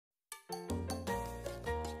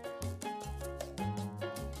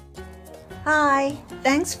Hi,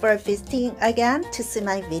 thanks for visiting again to see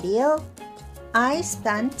my video. I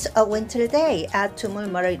spent a winter day at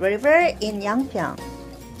Dumulmeori River in Yangpyeong.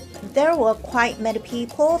 There were quite many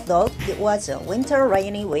people, though it was a winter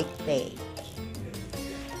rainy weekday.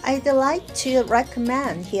 I'd like to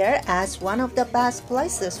recommend here as one of the best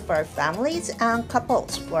places for families and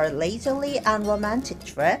couples for a leisurely and romantic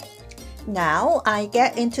trip. Now I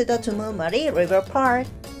get into the Dumulmeori River Park.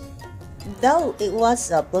 Though it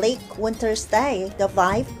was a bleak winter's day, the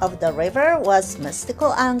vibe of the river was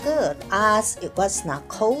mystical and good as it was not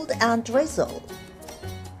cold and drizzled.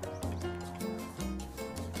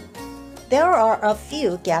 There are a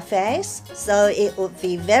few cafes, so it would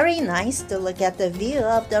be very nice to look at the view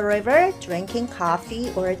of the river drinking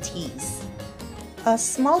coffee or teas. A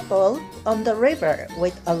small boat on the river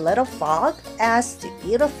with a little fog adds to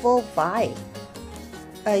beautiful vibe.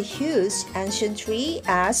 A huge ancient tree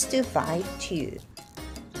adds to vibe too.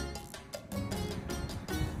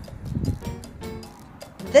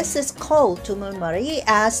 This is called Dumulmeori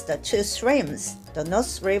as the two streams, the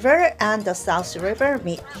North River and the South River,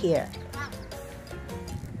 meet here.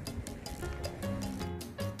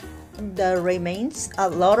 The remains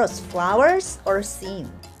of lotus flowers are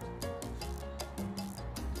seen.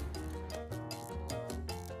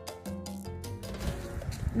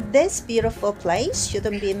 This beautiful place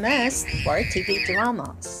shouldn't be missed for TV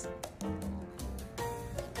dramas.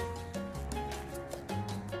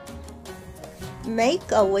 Make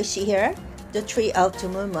a wish here. The tree of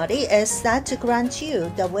Dumulmeori is said to grant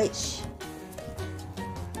you the wish.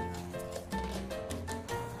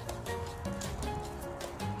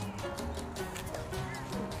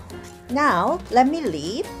 Now, let me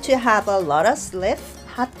leave to have a lotus leaf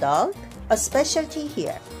hot dog, a specialty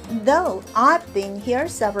here. Though I've been here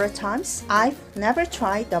several times, I've never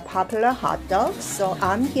tried the popular hot dog, so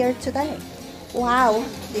I'm here today. Wow,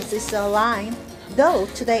 this is a line. Though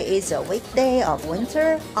today is a weekday of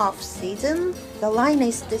winter, off-season, the line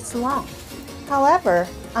is this long. However,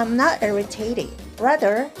 I'm not irritated.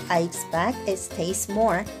 Rather, I expect it tastes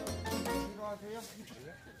more.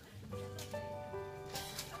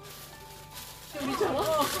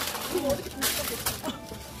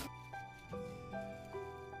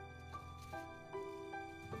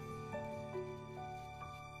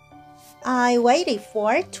 I waited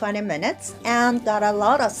for 20 minutes and got a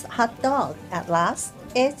lotus hot dog at last.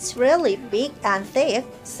 It's really big and thick,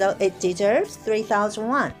 so it deserves 3,000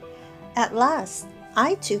 won. At last,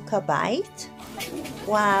 I took a bite.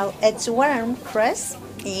 Wow, it's warm, crisp,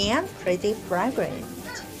 and pretty fragrant.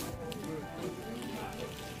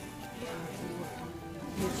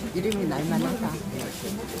 이름이 날만하다.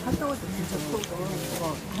 핫도그도 진짜 크고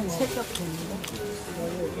한 3겹 되는데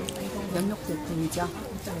연육 제품이죠.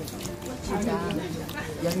 진짜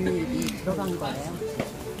연육이 들어간 거예요.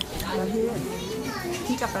 여기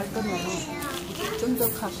진짜 깔끔해요.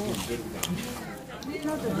 쫀득하고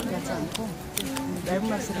하나도 느끼하지 않고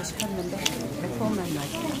매운맛으로 시켰는데 매콤한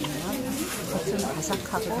맛이에요. 겉은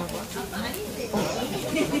바삭하기도 하고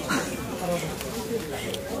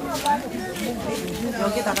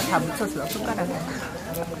여기다가 다 묻혔어, 숟가락에.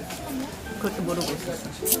 그것도 모르고 있었어.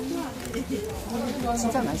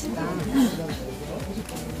 진짜 맛있다.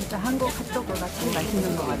 진짜 한국 핫도그가 제일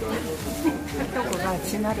맛있는 것 같아. 핫도그가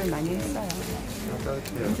진화를 많이 했어요.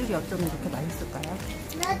 음식이 어쩌면 이렇게 맛있을까요?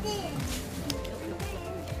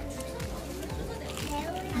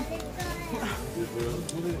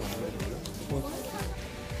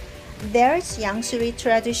 There's Yangpyeong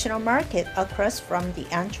traditional market across from the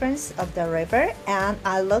entrance of the river, and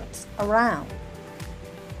I looked around.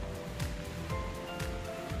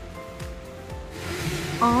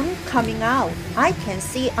 On coming out, I can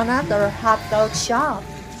see another hot dog shop.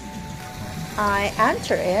 I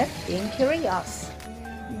enter it, being curious.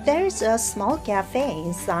 There's a small cafe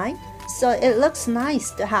inside, so it looks nice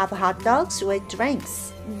to have hot dogs with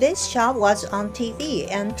drinks. This shop was on TV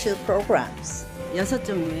and 2 programs.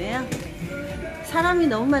 6종류예요. 사람이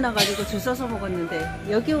너무 많아가지고 줄 서서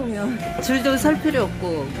먹었는데 여기 오면 줄도 설 필요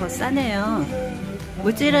없고 더 싸네요.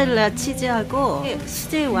 모짜렐라 치즈하고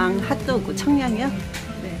수제 왕 핫도그 청량이요.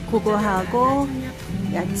 네, 그거하고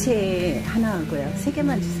야채 하나 하고요.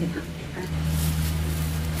 3개만 주세요.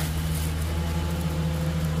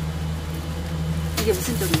 이게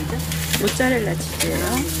무슨 종류죠? 모짜렐라 치즈예요.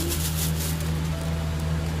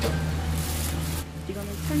 이거는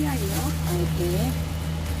청량이요. 이렇게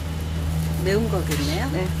매운 거겠네요.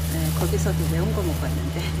 네. 네, 거기서도 매운 거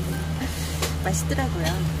먹었는데 맛있더라고요.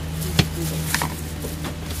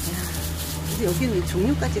 근데 여기는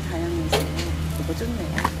종류까지 다양해서 이거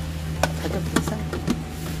좋네요. 가격도 싸고.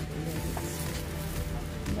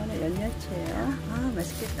 이거는 연야채예요. 아,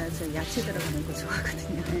 맛있겠다. 저 야채 들어가는 거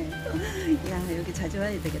좋아하거든요. 야, 여기 자주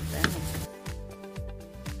와야 되겠다.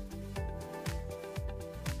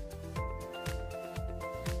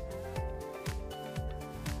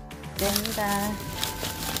 됩니다.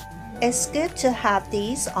 It's good to have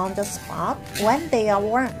these on the spot when they are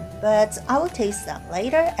warm, but I will taste them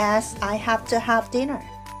later as I have to have dinner.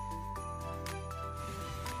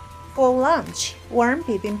 For lunch, warm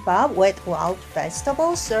bibimbap with wild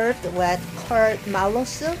vegetables served with curd mallow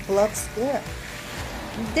soup looks good.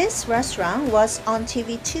 This restaurant was on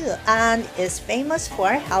TV too and is famous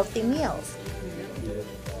for healthy meals.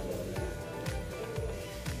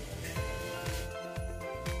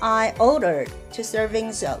 I ordered 2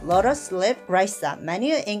 servings of Lotus lip rice. That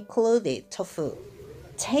menu included tofu.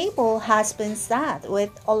 Table has been set with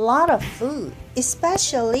a lot of food.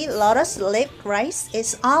 Especially Lotus lip rice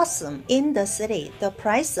is awesome. In the city, the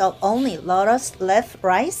price of only Lotus lip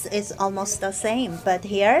rice is almost the same, but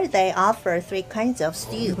here they offer 3 kinds of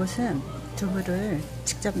stew. 이곳은 두부를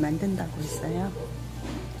직접 만든다고 했어요.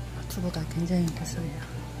 두부가 굉장히 고소해요.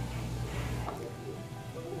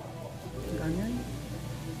 이거는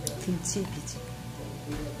김치 비지.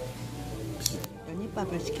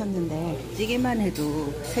 연잎밥을 시켰는데 찌개만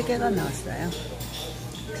해도 3개가 나왔어요.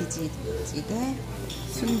 비지찌개,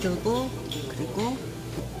 순두부, 그리고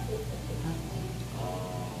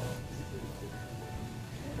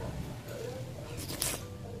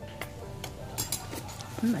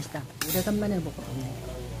맛있다. 오래간만에 먹어보네.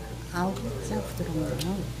 아우, 진짜 부드럽네요.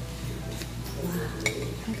 와,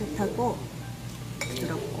 향긋하고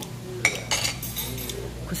부드럽고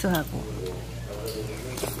구수하고.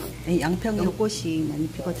 양평에 연꽃이 많이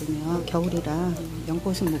피거든요. 겨울이라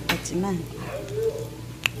연꽃은 못 봤지만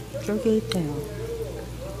쫄깃해요.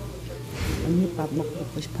 연잎밥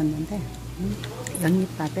먹고 싶었는데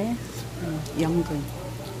연잎밥에 연근.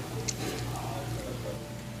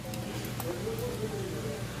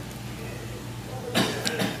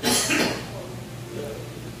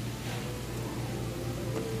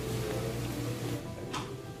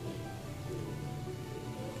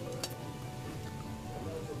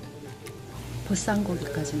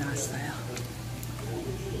 보쌈고기까지 나왔어요.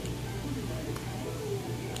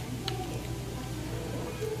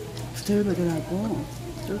 부들부들하고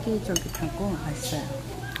쫄깃쫄깃하고 맛있어요.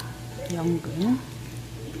 연근.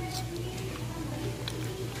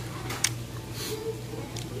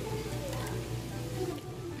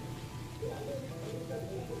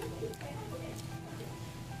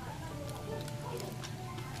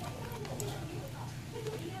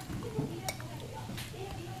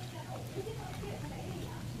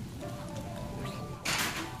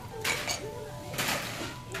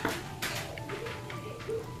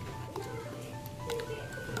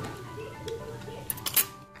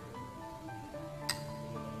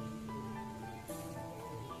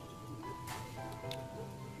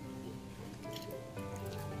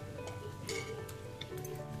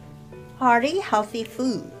 Hearty, healthy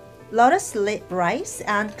food. Lotus lip rice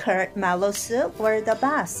and curd mallow soup were the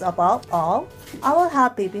best. Above all, I will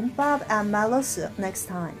have bibimbap and mallow soup next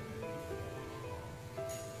time.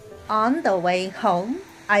 On the way home,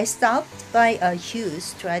 I stopped by a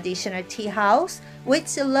huge traditional tea house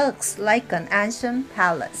which looks like an ancient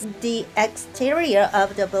palace. The exterior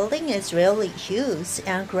of the building is really huge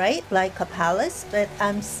and great like a palace, but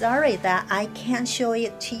I'm sorry that I can't show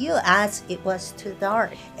it to you as it was too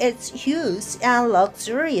dark. It's huge and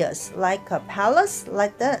luxurious like a palace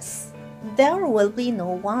like this. There will be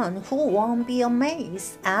no one who won't be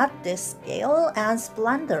amazed at this scale and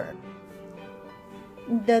splendor.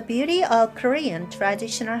 The beauty of Korean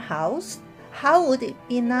traditional house. How would it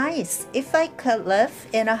be nice if I could live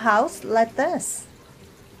in a house like this?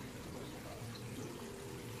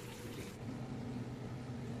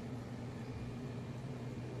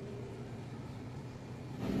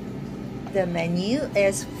 The menu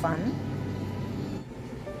is fun.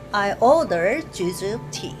 I ordered juju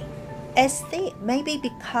tea. It's thick, maybe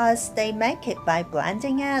because they make it by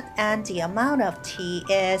blending it, and the amount of tea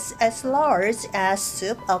is as large as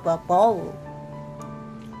soup of a bowl.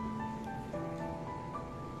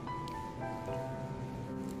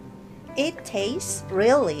 It tastes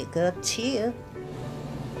really good too.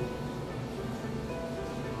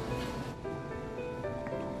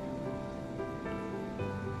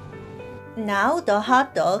 Now the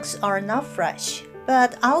hot dogs are not fresh,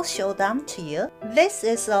 but I'll show them to you. This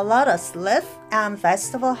is a Lotus leaf and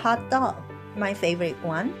vegetable hot dog, my favorite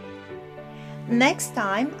one. Next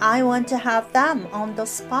time, I want to have them on the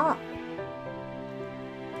spot.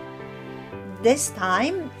 This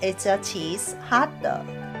time, it's a cheese hot dog.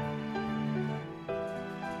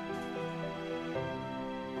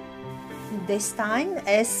 This time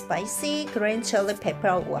is spicy green chili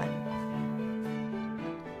pepper one.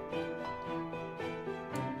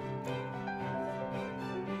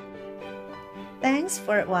 Thanks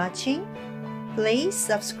for watching. Please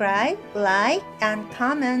subscribe, like, and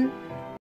comment.